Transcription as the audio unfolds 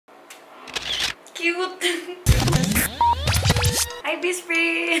cute! Hi,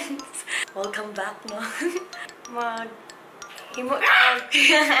 BISPRINS! Welcome back, no? Himo...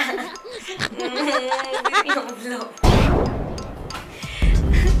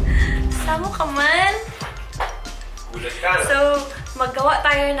 Samo ka man? Gulat ka, no? So, maggawa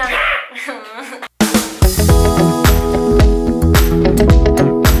tayo ng...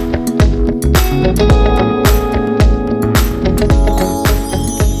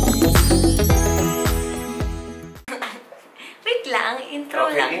 Wait lang,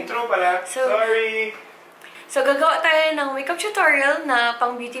 intro lang. Okay, intro pala. Sorry! So, gagawa tayo ng makeup tutorial na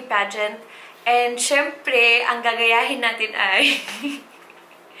pang beauty pageant. And, syempre, ang gagayahin natin ay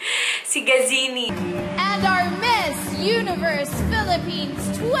si Gazini. And our Miss Universe Philippines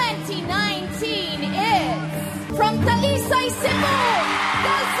 2019 is from Talisay, Cebu,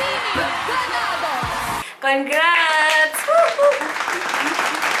 Gazini Ganados. Congrats!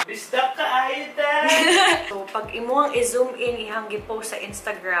 Bisdak ka, ayda! So, pag imo ang i-zoom in, ihang gi-post sa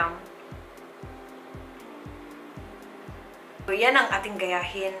Instagram. So, yan ang ating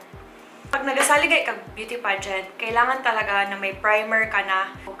gayahin. Pag nagasali kay kag beauty pageant, kailangan talaga na may primer ka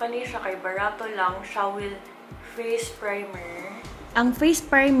na. O kani siya kay barato lang, siya will face primer. Ang face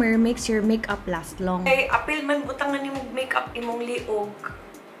primer makes your makeup last long. Kay apil man butangan nimong makeup imong liog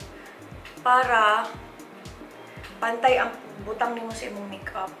para pantay ang butang nimo sa imong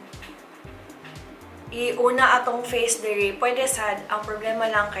makeup. Iuna atong face diri, pwede sad. Ang problema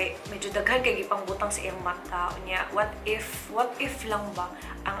lang kay medyo daghan kay gipang butang sa iyong mata. Unya, what if lang ba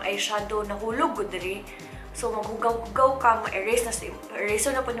ang eyeshadow nahulog gud diri? So maghugaw-hugaw ka, ma-erase na erase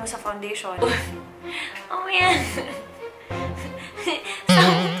na po nimo sa foundation. Oh man.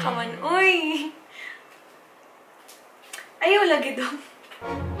 Come on, uy. Ayaw lagi dong.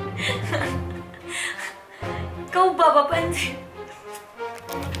 Ikaw ba papansin?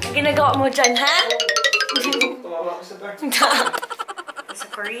 Ang ginagawa mo dyan, ha? Tumawa ko sa bar. Sa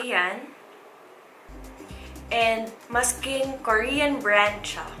Korean. And masking Korean brand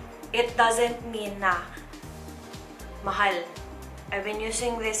siya, it doesn't mean na mahal. I've been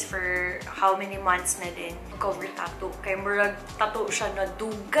using this for how many months na din. Cover tattoo. Kay murag tattoo siya na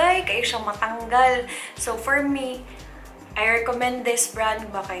dugay, kay siya matanggal. So for me, I recommend this brand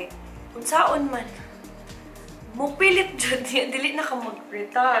ba kay unsaon man. Mupilit dyan, dili na ka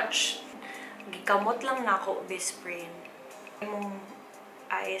mag-retouch. Gikamot lang na ako, BISPRIN. Imong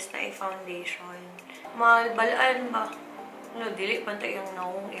eyes na i-foundation. Malbalaan ba? No, dili pantay yung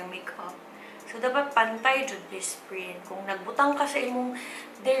naong yung makeup. So, dapat pantay dyan, BISPRIN. Kung nagbutang ka sa imong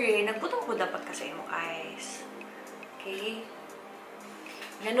dere, nagbutang po dapat ka sa imong eyes. Okay?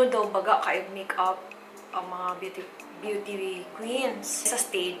 Gano daw baga ka yung makeup ang mga beauty queens sa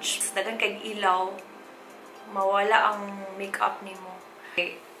stage. Dagan kay ilaw, mawala ang makeup nimo.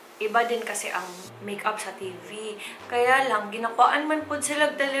 Okay. Iba din kasi ang makeup sa TV. Kaya lang, ginakuan man po sila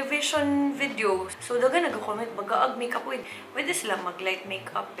television video. So, daga nag-comment, baga makeup with. Pwede sila mag-light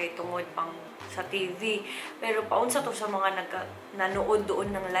makeup kay tungod pang sa TV. Pero paunsa to sa mga nanood doon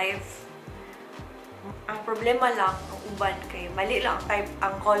ng live. Ang problema lang, ang uban kay mali lang ang type,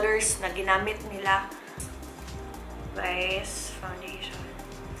 ang colors na ginamit nila. Base, foundation,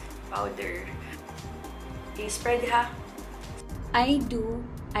 powder. I-spread ha. I do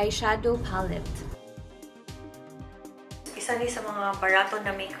eyeshadow palette. Isa ni sa mga barato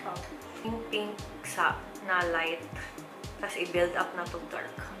na makeup. Pink sa na light. Tapos i-build up na to dark.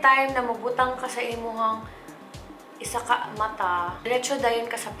 Time na magbutang ka sa imuhang isa ka mata, diretso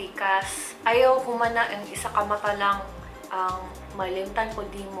dayon ka sa pikas. Ayaw humana ang isa ka mata lang ang malimtan po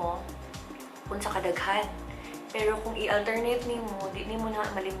di mo kung sa kadaghan. Pero kung i-alternate nimo, di nimo na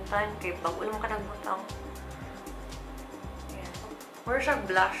malimtan kay bago lang ka nagbutang. More siyang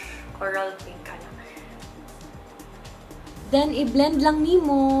blush, coral pink ka na. Then, i-blend lang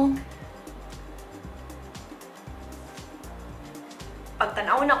nimo. Pag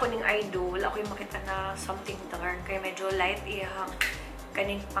tanaw na ko ning idol, ako'y makita na something dark. Kaya medyo light iyang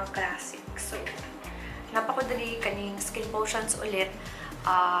kaning pang classic. So, napakadali kaning Skin Potions ulit.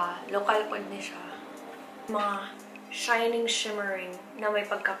 Local po din siya. Mga shining, shimmering na may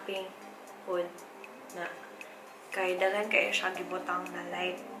pagka-pink po na kay dagan kaya siya gibutang na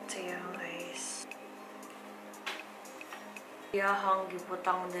light sa iyang eyes. Iyahang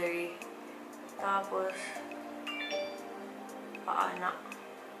gibutang dari. Tapos, paana.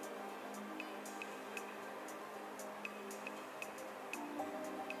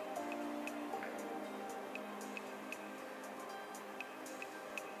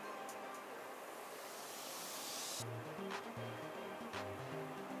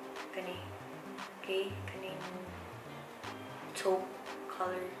 Kani. Okay, kaning taupe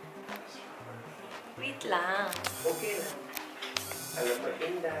color. Wait lang. Okay lang. Alam mo,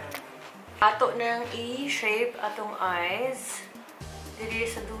 indah. Ato nang i-shape atong eyes. Dili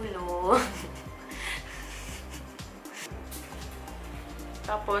sa dulo.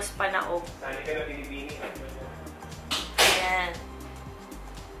 Tapos, panaog. Sali ka na binibini. Ayan.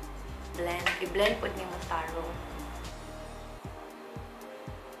 Blend. I-blend po ni mo taro.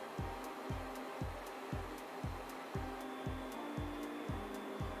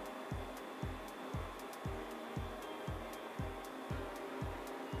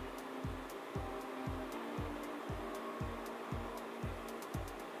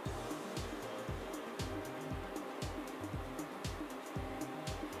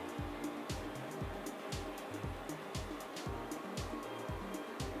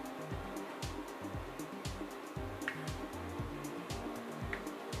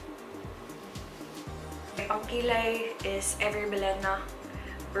 Ang kilay is Everbelena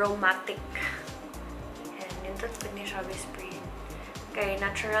Bromatic. And nindot po ni siya BISPRINS. Kay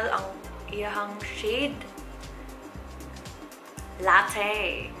natural ang iyahang shade.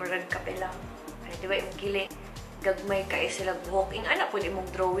 Latte. Murag kape lang. Ay, di ba yung kilay? Gagmay ka sila buhok. Ing anak po di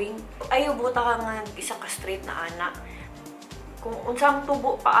mong drawing. Ayaw buta ka nga isa ka straight na anak. Kung unsang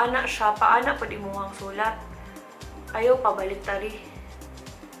tubo paana siya, paana po di mong sulat. Ayaw pabalik tari.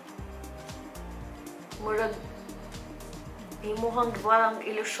 Murag imuhang walang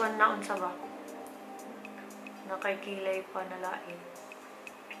ilusyon na unsa ba nakaykilay pa na lain.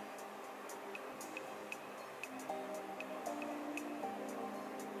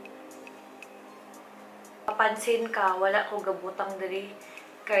 Papansin ka wala ko gabutang diri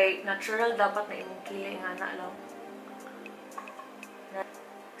kay natural dapat na imong kilay nga na lang.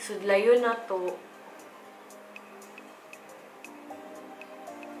 Sudlayon na to.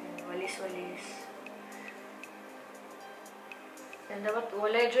 Walis-walis. And dapat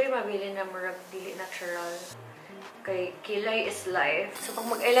wala joy mabili na murag dili natural. Kay kilay is life. So pag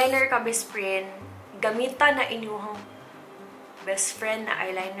mag-eyeliner ka BISPRINS, gamitan na inyong best friend na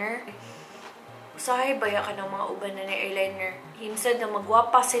eyeliner. Usahay baya ka ng mga uban na eyeliner. Instead na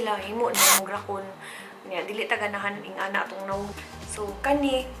magwapa sila, himo na mong rakon. Niya, dili ta ganahan ing ana atong nose. So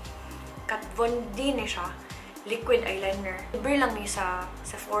kani Kat Von D ni siya. Liquid eyeliner. Libre lang ni sa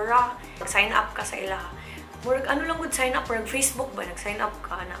Sephora. Sign up ka sa ila. Murag ano lang good sign up, murag Facebook ba, nag-sign up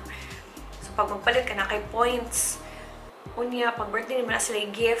ka na. So pag magpalit ka na kay points, unya, pag birthday naman na sila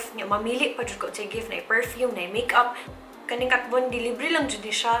yung gift, niya, mamili pa dyan ko sa gift, na perfume, na makeup, kaning Kat Von D, libre lang dyan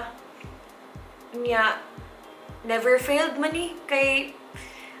siya. Unya, never failed man eh, kay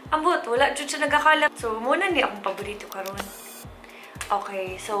ambot, wala dyan siya nagkakalat. So muna ni akong paborito karon.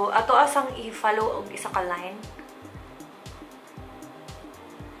 Okay, so ato asang i-follow og isa ka line.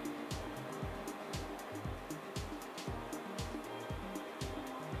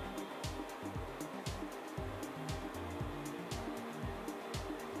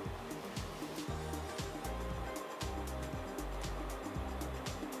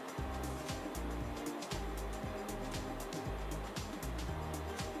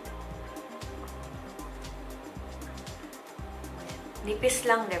 Nipis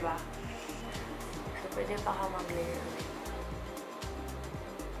lang, di ba? So, pwede pa ka mag-layer ulit.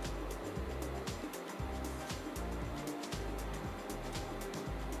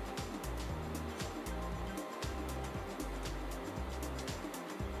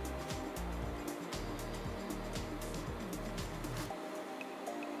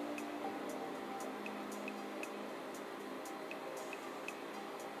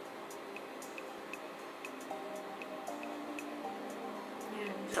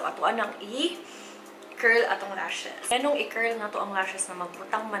 So, ato anang i-curl atong lashes. Anong i-curl na to ang lashes na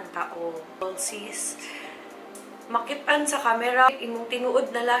magbutang man ka o falsies. Makitan sa camera, imong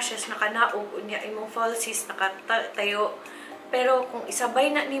tinuod na lashes nakanaog, unya imong falsies nakatayo. Pero kung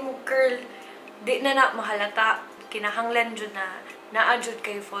isabay na nimo curl, di na mahalata. Kinahanglan jud na naadjud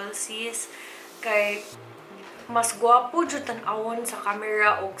kay falsies. Kay mas gwapo jud tan-awon sa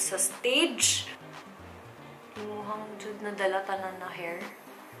camera o sa stage. Imuhang jud na dalatanan na hair.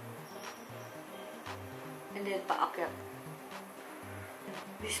 And then, paakyat.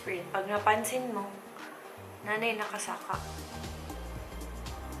 BISPRINS, pag napansin mo, nanay nakasaka.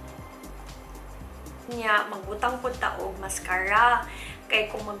 Nya, magbutang po taog mascara. Kaya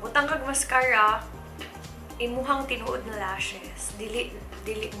kung magbutang kag mascara, imuhang tinuod na lashes. Dili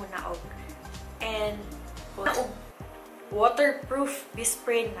mo naog. And, naog waterproof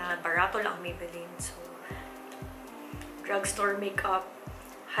BISPRINS na barato lang Maybelline. So, drugstore makeup.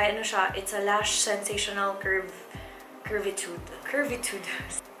 Hay ano siya, it's a lash sensational curvitude.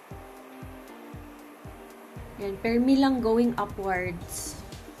 Yan, permi lang going upwards.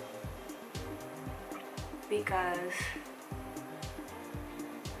 because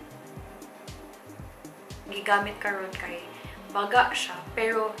gigamit karon kay baga siya,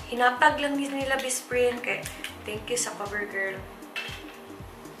 pero hinatag lang nila BISPRINS kay thank you sa cover girl.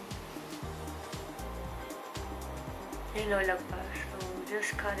 Nilolag pa, so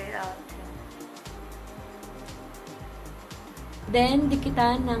just cut it out. Then,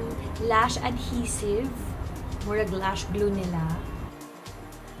 dikitan ng lash adhesive. Murag lash glue nila.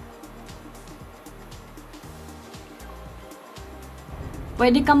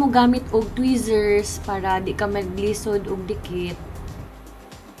 Pwede ka mo gamit og tweezers para di ka maglisod og dikit.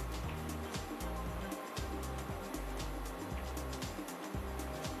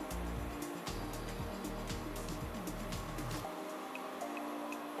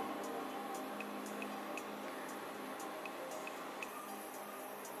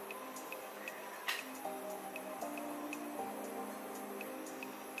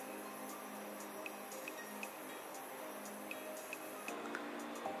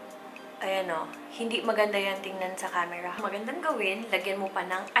 Ayan o, hindi maganda yan tingnan sa camera. Magandang gawin, lagyan mo pa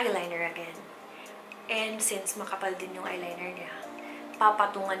ng eyeliner again. And since makapal din yung eyeliner niya,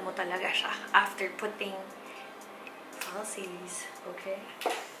 papatungan mo talaga siya after putting falsies. Okay?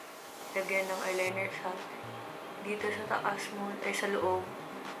 Lagyan ng eyeliner sa dito sa taas mo, ay sa loob.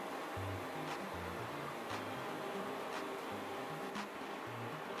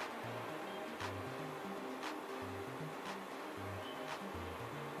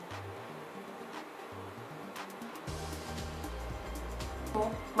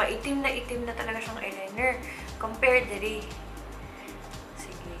 Maitim na talaga siyang eyeliner. Compare diri.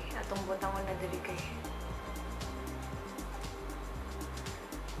 Sige, atong butang ko na diri kay.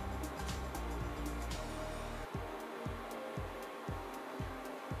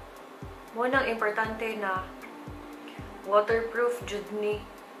 Mo nang importante na waterproof jud ni.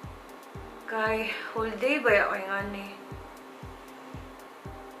 Kay whole day ba yung ngani?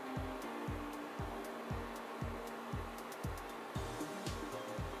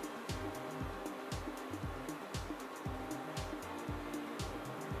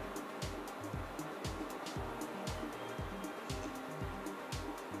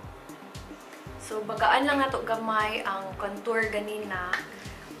 So, bagaan lang nato gamay ang contour ganina.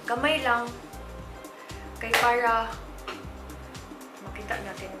 Gamay lang. Kay para makita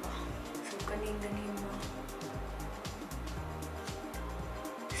natin mo. So, ganin mo.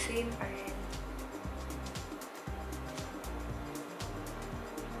 Same pa rin.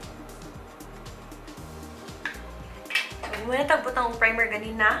 So, muna tagbutang ang primer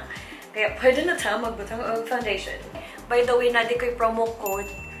ganina. Kaya pwede na ta magbutang ang foundation. By the way, nadi ko'y promo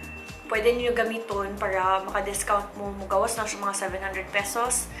code. Pwede niyo gamiton para maka-discount mo. Mugawas na siya mga 700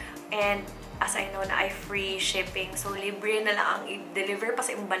 pesos. And as I know na ay free shipping. So, libre na lang ang i-deliver pa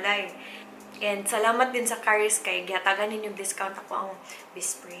sa imbalay. And salamat din sa CHARIS kay gihatagan ninyong discount ako ang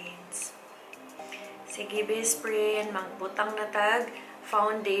BISPRINS. Sige, BISPRINS. Magbutang na tag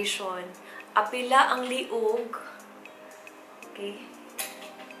foundation. Apila ang liog. Okay.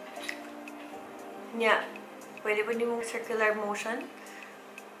 Nya. Pwede po niyo mong circular motion.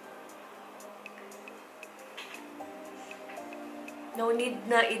 No need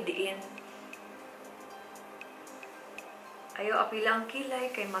na idiin. Ayaw apila ang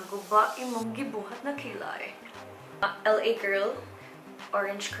kilay kay maguba imong gibuhat na kilay. LA Girl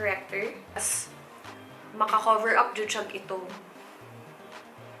Orange Corrector. As maka-cover up jud siya ito.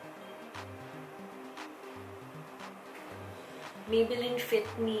 Maybelline Fit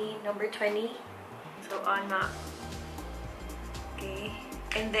Me number 20. So, ana. Okay.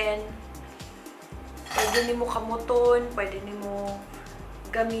 And then, pwede nimo kamuton, pwede nimo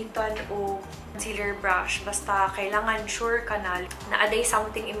gamitan o concealer brush. Basta kailangan sure ka na aday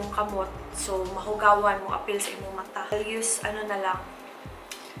something imong kamot. So, mahugawan mo apil sa imong mata. I'll use ano na lang,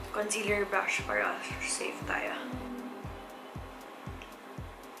 concealer brush para safe tayo.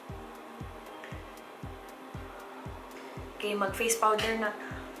 Okay, mag-face powder na.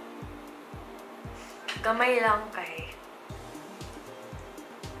 Gamay lang kay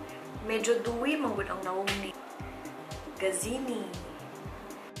medyo dewy magud ang nawong ni Gazini.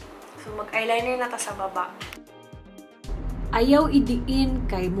 So, mag-eyeliner na ta sa baba. Ayaw idiin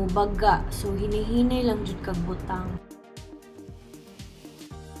kay mubaga. So, hinihinay lang jud kag butang.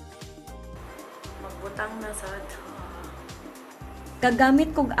 Magbutang na sa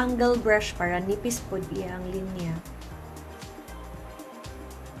Gagamit kog angle brush para nipis pod iyang linya.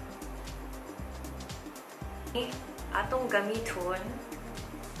 Atong gamiton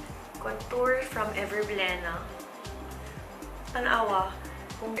contour from Everblena. Tanawa,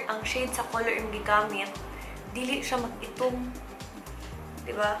 kung ang shade sa color yung gigamit, dili siya mag-itom.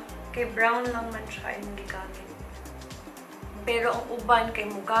 Diba? Kay brown lang man siya yung gigamit. Pero ang uban kay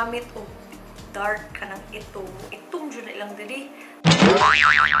mo gamit o dark ka ng itong. Itong dyan na ilang diri.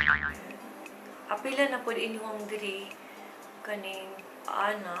 Apila na po inyong diri. Kaning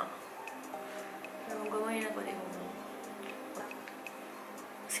paana. Pero gawin na po din mo.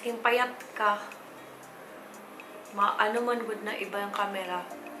 Sige, payat ka. Ano man good na iba yung camera.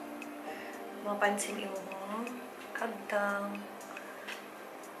 Mapansin yung kagdang.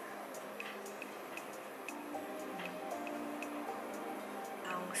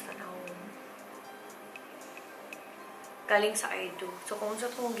 Basta na galing sa eyeshadow. So, kung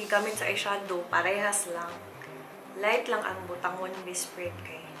sa itong gigamit sa eyeshadow, parehas lang. Light lang ang butangon bisprin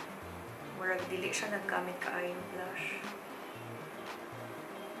kay murag dili siya naggamit ka eye blush.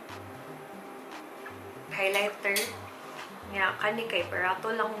 Highlighter. Nga, kani kay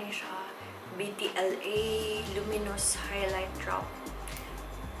Parato lang ni siya. BTLA Luminous Highlight Drop.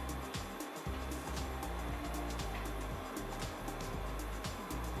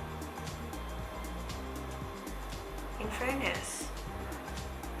 In fairness,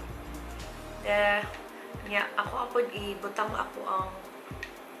 ako apod ibutang ako ang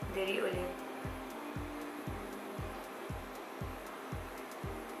diri ulit.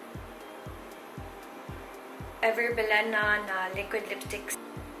 Ever Belena na liquid lipsticks.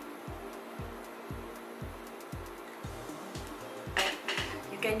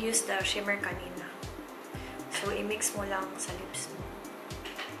 You can use the shimmer kanina. So, i-mix mo lang sa lips mo.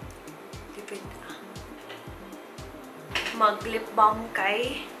 Tipid na. Mag-lip balm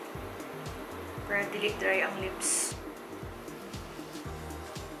kay para dili dry ang lips.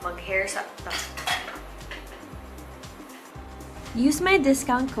 Mag-hair sakta. Use my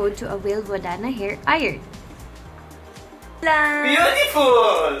discount code to avail VODANA hair iron.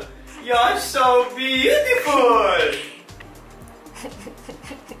 Beautiful! You're so beautiful!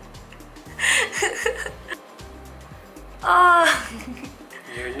 Oh.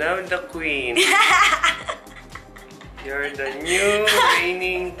 You're now the queen. You're the new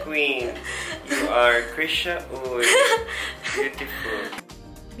reigning queen. You are Crisha. Uy, beautiful.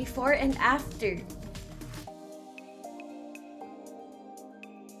 Before and after.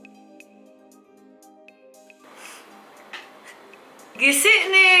 Gisi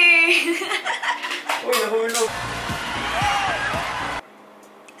ni! Uy, nahulog.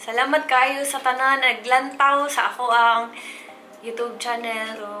 Salamat kayo sa tanan naglantaw sa ako ang YouTube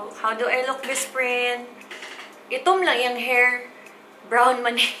channel. So, how do I look bisprin? Itom lang yung hair. Brown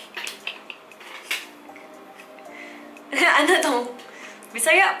man eh. Ano tong?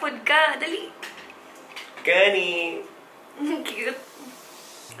 Bisaya pod ka. Dali. Gani. Cute.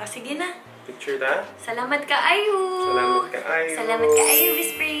 O, sige na. Picture na? Salamat ka, ayo. Salamat ka, ayo. Salamat ka, ayo,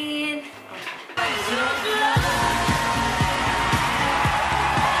 bisprin.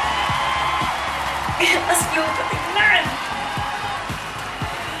 As cute ko tignan.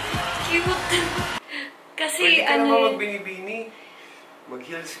 Cute. Kasi Pwede ka ano naman magbini-bini.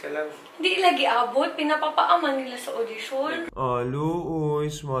 Mag-heels ka lang. hindi lagi abot. Pinapapaaman nila sa audition. Luoy,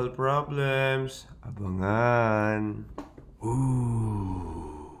 small problems. Abangan. Ooh.